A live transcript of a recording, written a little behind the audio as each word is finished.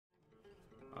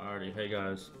Alrighty, hey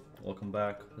guys, welcome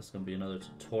back. This is gonna be another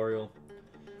tutorial.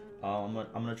 I'm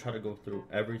gonna try to go through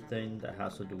everything that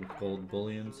has to do with gold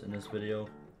bullions in this video,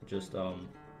 just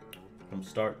from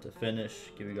start to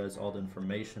finish. Give you guys all the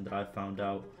information that I found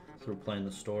out through playing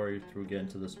the story, through getting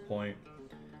to this point.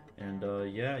 And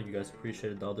yeah, you guys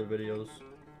appreciated the other videos,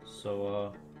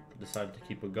 so decided to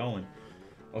keep it going.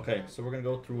 Okay, so we're gonna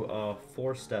go through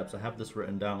 4 steps. I have this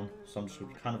written down, so I'm just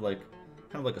kind of like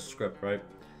a script, right?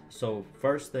 So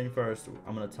first thing first,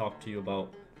 I'm going to talk to you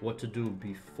about what to do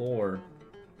before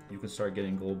you can start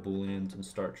getting gold bullions and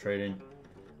start trading.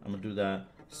 I'm going to do that.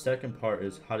 Second part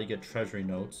is how to get treasury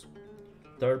notes.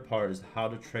 Third part is how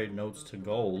to trade notes to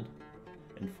gold.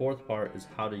 And fourth part is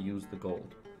how to use the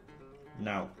gold.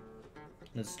 Now,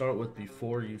 let's start with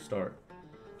before you start.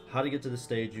 How to get to the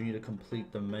stage, you need to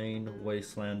complete the main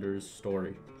Wastelanders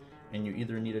story. And you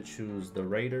either need to choose the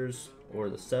Raiders or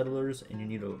the Settlers, and you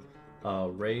need to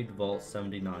raid Vault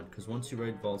 79, because once you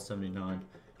raid Vault 79,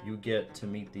 you get to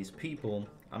meet these people.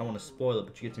 I don't want to spoil it,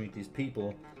 but you get to meet these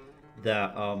people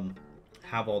that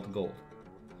have all the gold,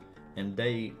 and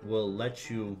they will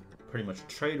let you pretty much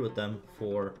trade with them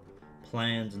for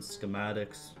plans and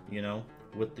schematics, you know,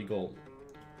 with the gold.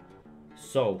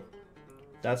 So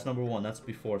that's number one. That's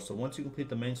before. So once you complete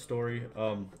the main story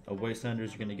of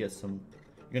Wastelanders, you're gonna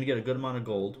get a good amount of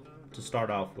gold to start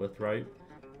off with, right?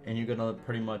 And you're gonna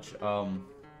pretty much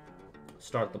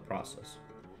start the process.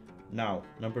 Now,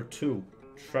 number 2,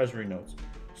 treasury notes.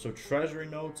 So treasury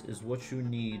notes is what you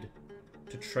need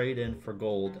to trade in for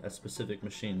gold at specific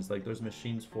machines. Like there's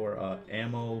machines for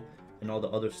ammo and all the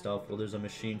other stuff. Well, there's a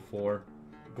machine for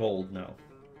gold now,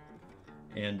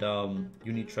 and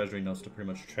you need treasury notes to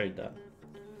pretty much trade that.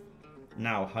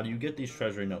 Now, how do you get these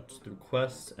treasury notes? Through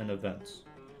quests and events.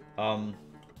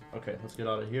 Okay, let's get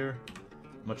out of here.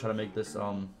 I'm gonna try to make this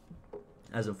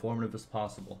as informative as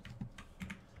possible.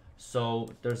 So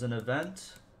there's an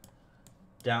event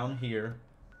down here,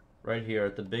 right here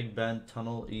at the Big Bend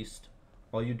Tunnel East.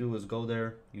 All you do is go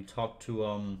there. You talk to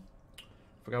I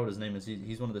forgot what his name is.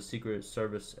 He's one of the Secret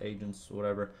Service agents,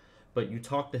 whatever. But you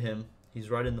talk to him. He's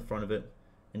right in the front of it,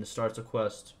 and it starts a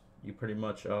quest. You pretty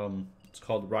much it's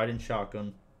called Riding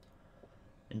Shotgun,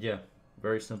 and yeah,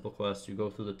 very simple quest. You go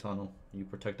through the tunnel. You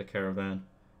protect the caravan.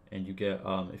 And you get,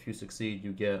 if you succeed,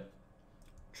 you get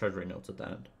treasury notes at the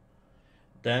end.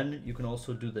 Then you can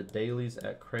also do the dailies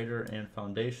at Crater and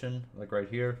Foundation, like right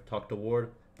here. Talk to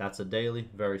Ward. That's a daily.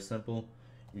 Very simple.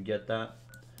 You get that.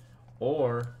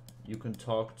 Or you can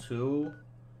talk to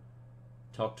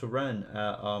Ren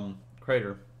at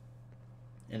Crater,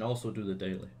 and also do the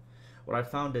daily. What I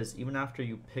found is even after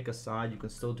you pick a side, you can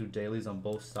still do dailies on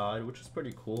both sides, which is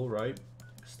pretty cool, right?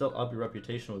 Still up your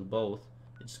reputation with both.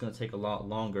 It's going to take a lot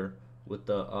longer with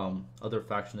the other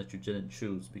faction that you didn't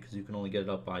choose, because you can only get it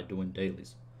up by doing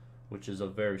dailies, which is a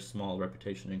very small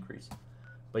reputation increase.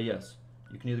 But yes,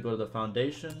 you can either go to the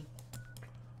Foundation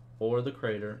or the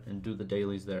Crater and do the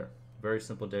dailies there. Very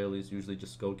simple dailies. Usually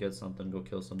just go get something, go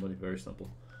kill somebody. Very simple.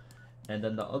 And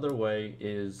then the other way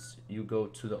is you go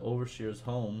to the Overseer's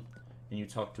home and you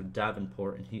talk to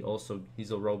Davenport, and he's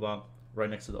a robot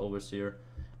right next to the Overseer,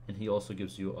 and he also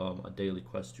gives you a daily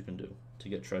quest you can do to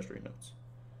get treasury notes.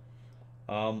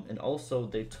 And also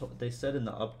they said in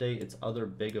the update it's other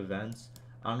big events.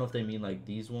 I don't know if they mean like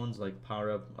these ones, like power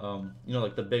up, you know,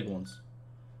 like the big ones.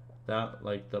 That,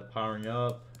 like the powering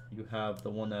up. You have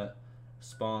the one that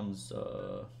spawns.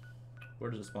 Where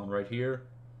does it spawn? Right here.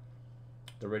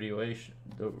 The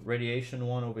radiation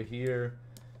one over here.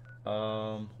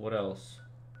 What else?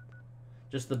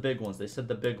 Just the big ones. They said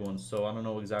the big ones, so I don't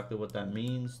know exactly what that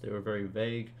means. They were very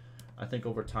vague. I think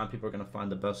over time people are going to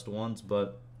find the best ones,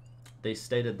 but they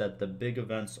stated that the big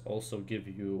events also give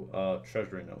you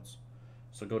treasury notes.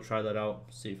 So go try that out,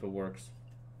 see if it works.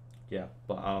 Yeah,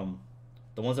 but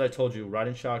the ones that I told you,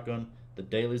 Riding Shotgun, the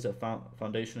dailies at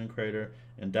Foundation and Crater,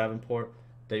 and Davenport,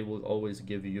 they will always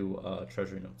give you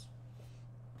treasury notes.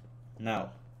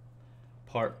 Now,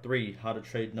 part 3, how to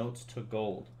trade notes to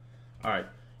gold. Alright.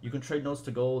 You can trade notes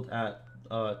to gold at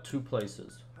 2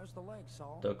 places. How's the leg,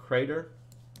 Saul? The Crater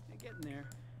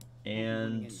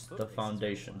and the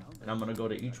Foundation. And I'm going to go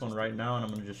to each one right now, and I'm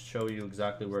going to just show you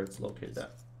exactly where it's located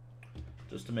at,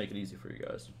 just to make it easy for you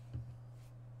guys.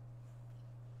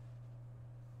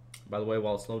 By the way,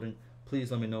 while it's loading,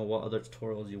 please let me know what other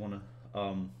tutorials you want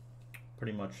to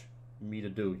pretty much me to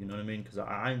do, you know what I mean? Because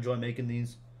I enjoy making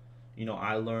these. You know,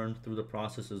 I learned through the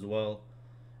process as well,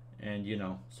 and you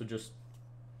know, so just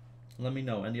let me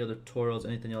know any other tutorials,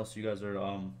 anything else you guys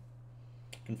are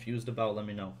confused about. Let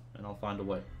me know, and I'll find a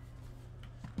way.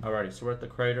 Alrighty, so we're at the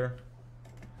Crater.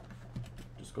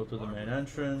 Just go through the main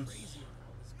entrance.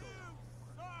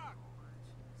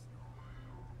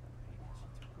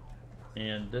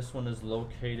 And this one is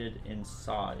located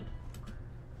inside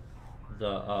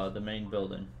the main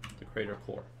building, the crater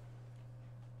core.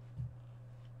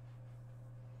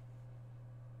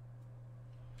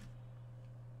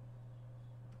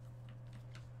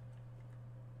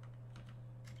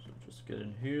 So just get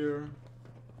in here,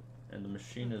 and the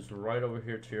machine is right over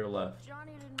here to your left.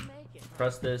 Johnny didn't make it.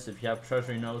 Press this. If you have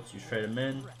treasury notes, you trade them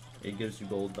in. It gives you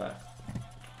gold back.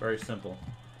 Very simple.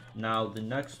 Now the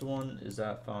next one is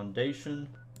at Foundation.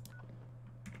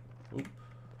 Oop.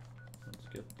 Let's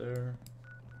get there.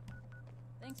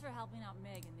 Thanks for helping out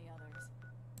Meg and the others.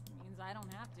 It means I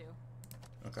don't have to.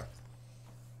 Okay.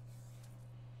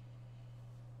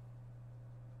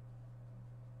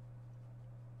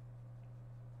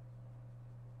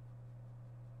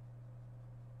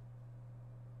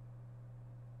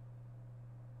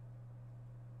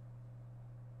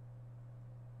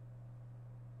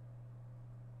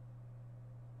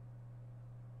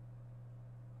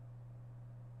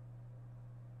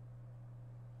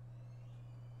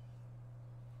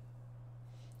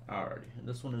 Alrighty, and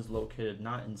this one is located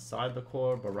not inside the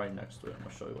core, but right next to it. I'm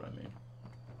gonna show you what I mean.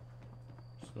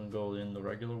 Just gonna go in the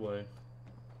regular way.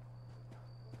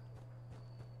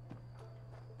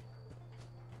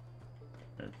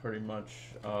 And pretty much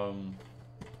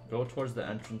go towards the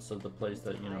entrance of the place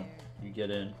that you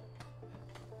get in.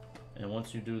 And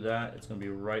once you do that, it's gonna be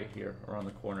right here, around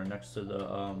the corner, next to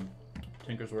the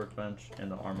Tinker's workbench and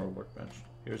the armor workbench.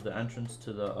 Here's the entrance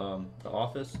to the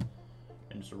office,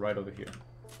 and it's right over here.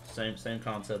 Same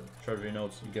concept. Treasury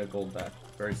notes, you get gold back.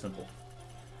 Very simple.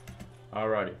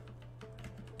 Alrighty.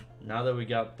 Now that we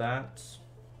got that,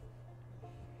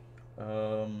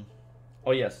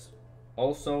 oh yes.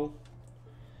 Also,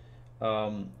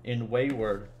 in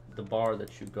Wayward, the bar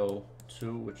that you go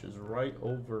to, which is right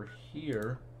over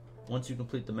here, once you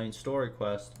complete the main story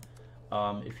quest,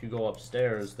 if you go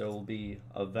upstairs, there will be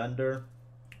a vendor.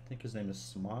 I think his name is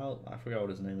Smile. I forgot what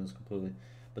his name is completely.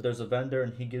 But there's a vendor,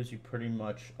 and he gives you pretty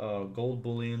much gold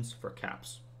bullions for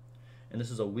caps. And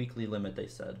this is a weekly limit, they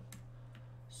said.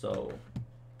 So,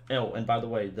 oh, and by the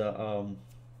way, the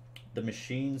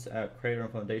machines at Crater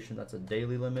and Foundation, that's a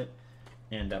daily limit.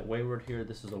 And at Wayward here,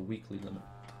 this is a weekly limit.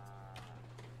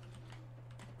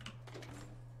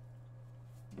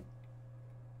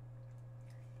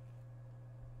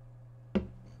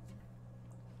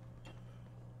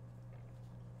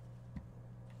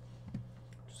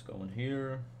 Go in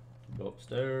here, go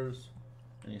upstairs,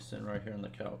 and he's sitting right here on the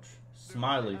couch.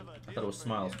 Smiley. I thought it was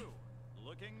Smiles.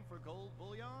 Looking for gold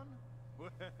bullion?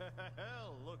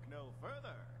 Well, look no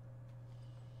further.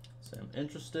 So I'm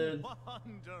interested.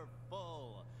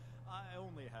 Wonderful. I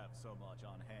only have so much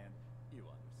on hand. You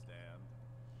understand.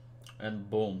 And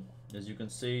boom. As you can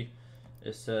see,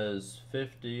 it says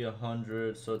 50,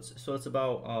 100. So it's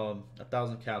about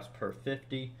 1,000 caps per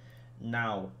 50.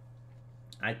 Now,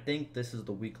 I think this is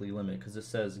the weekly limit because it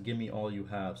says give me all you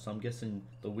have. So I'm guessing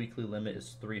the weekly limit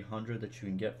is 300 that you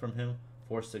can get from him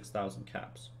for 6,000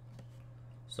 caps.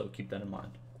 So keep that in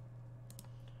mind.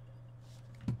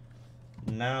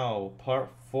 Now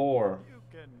part 4 You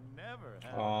can never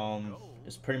have gold.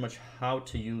 is pretty much how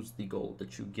to use the gold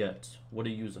that you get. What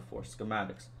do you use it for?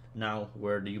 Schematics. Now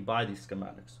where do you buy these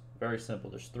schematics? Very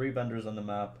simple. There's 3 vendors on the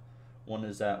map. One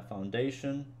is at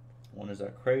Foundation, one is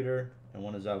at Crater, and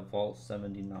one is at Vault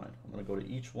 79. I'm going to go to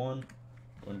each one.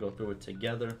 I'm going to go through it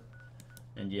together.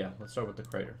 And yeah, let's start with the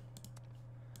Crater.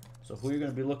 So who you're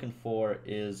going to be looking for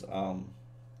is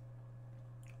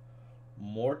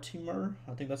Mortimer.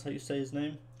 I think that's how you say his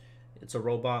name. It's a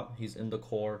robot. He's in the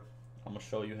core. I'm going to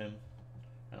show you him.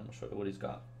 And I'm going to show you what he's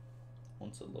got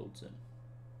once it loads in.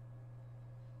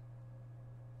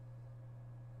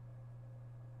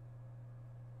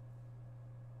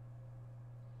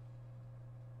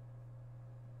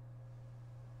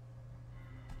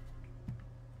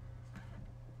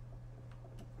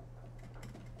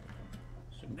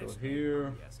 Go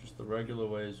here, just the regular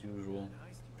way as usual.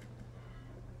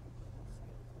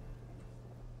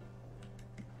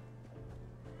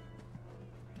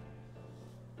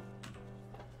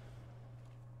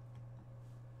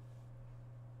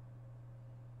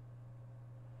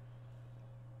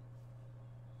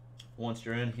 Once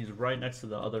you're in, he's right next to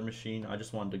the other machine. I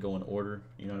just wanted to go in order,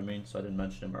 you know what I mean? So I didn't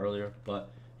mention him earlier, but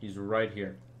he's right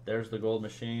here. There's the gold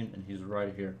machine, and he's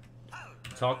right here.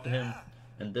 Talk to him.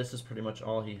 And this is pretty much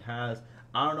all he has.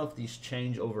 I don't know if these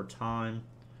change over time.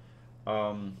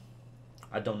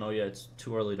 I don't know yet. It's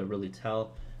too early to really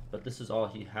tell. But this is all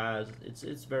he has.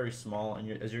 It's very small. And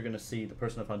as you're going to see, the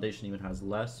Personal Foundation even has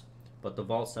less. But the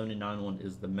Vault 79 one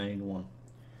is the main one.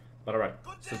 But alright.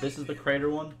 So this is the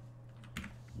Crater one.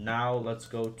 Now let's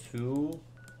go to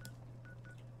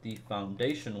the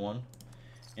foundation one.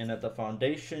 And at the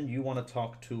foundation, you want to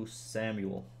talk to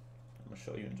Samuel. I'm going to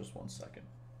show you in just 1 second.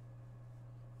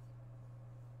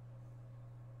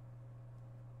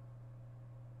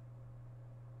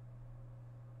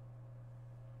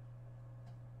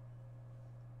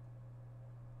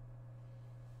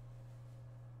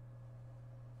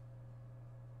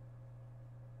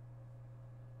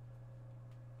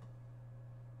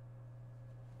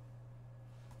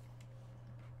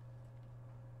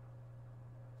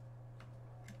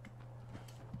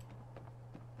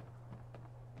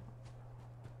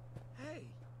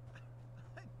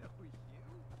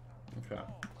 Okay,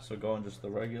 so going just the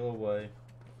regular way,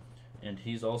 and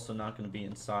he's also not going to be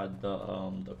inside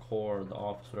the core, the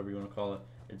office, whatever you want to call it.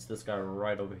 It's this guy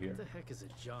right over here. What the heck is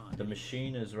it, John? The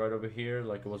machine is right over here,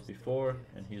 like it was before,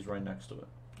 and he's right next to it.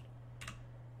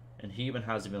 And he even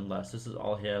has even less. This is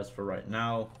all he has for right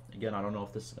now. Again, I don't know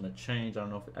if this is going to change. I don't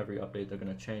know if every update they're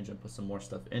going to change and put some more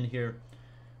stuff in here.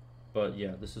 But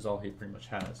yeah, this is all he pretty much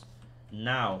has.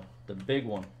 Now, the big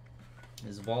one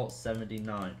is Vault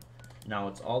 79. Now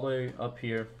it's all the way up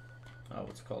here,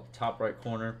 what's it called, top right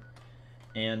corner.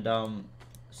 And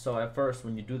so at first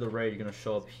when you do the raid, you're gonna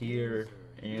show up here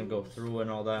and you're gonna go through and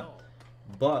all that.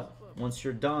 But once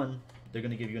you're done, they're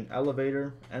gonna give you an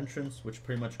elevator entrance, which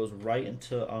pretty much goes right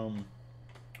into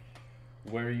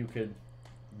where you could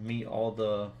meet all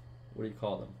the, what do you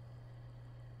call them,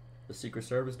 the Secret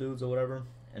Service dudes or whatever,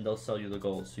 and they'll sell you the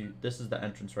gold. So this is the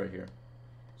entrance right here.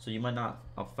 So you might not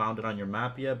have found it on your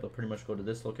map yet, but pretty much go to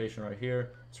this location right here.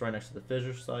 It's right next to the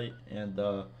fissure site and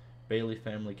the Bailey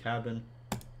family cabin.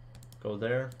 Go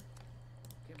there,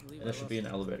 and there should be an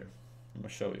elevator. I'm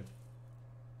gonna show you.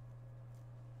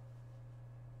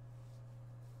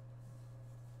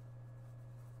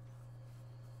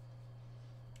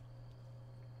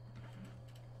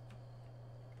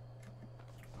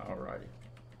 Alrighty.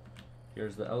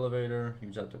 Here's the elevator. You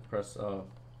just have to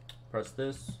press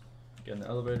this. Get in the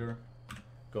elevator,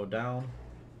 go down,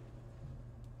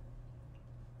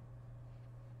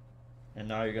 and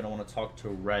now you're going to want to talk to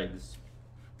Regs.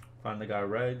 Find the guy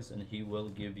Regs, and he will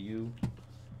give you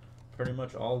pretty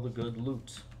much all the good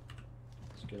loot.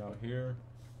 Let's get out here.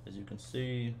 As you can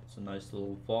see, it's a nice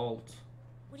little vault.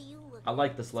 I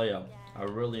like this layout. I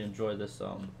really enjoy this.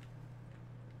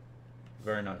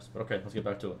 Very nice. But okay, let's get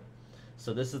back to it.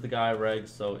 So this is the guy Regs.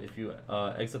 So if you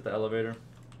exit the elevator,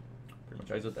 pretty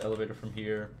much exit the elevator from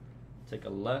here, take a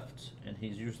left, and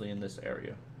he's usually in this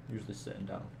area, usually sitting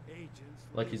down,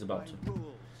 like he's about to.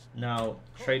 Now,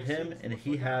 trade him, and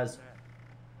he has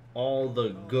all the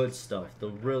good stuff, the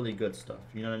really good stuff.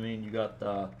 You know what I mean? You got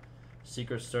the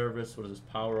Secret Service, what is this,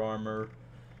 power armor.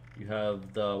 You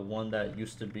have the one that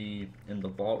used to be in the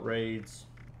vault raids.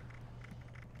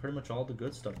 Pretty much all the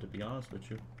good stuff, to be honest with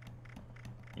you.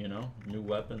 You know, new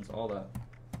weapons, all that.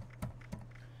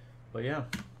 But yeah.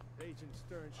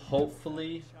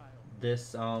 Hopefully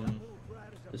this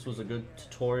this was a good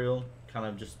tutorial, kind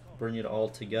of just bring it all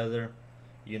together,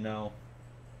 you know.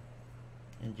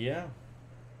 And yeah,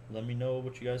 let me know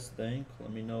what you guys think.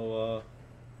 Let me know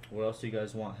what else you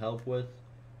guys want help with.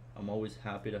 I'm always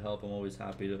happy to help. I'm always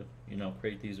happy to, you know,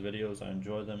 create these videos. I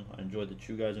enjoy them. I enjoy that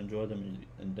you guys enjoy them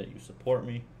and that you support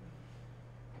me.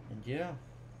 And yeah,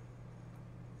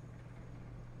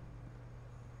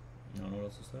 I don't know what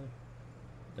else to say.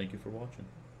 Thank you for watching.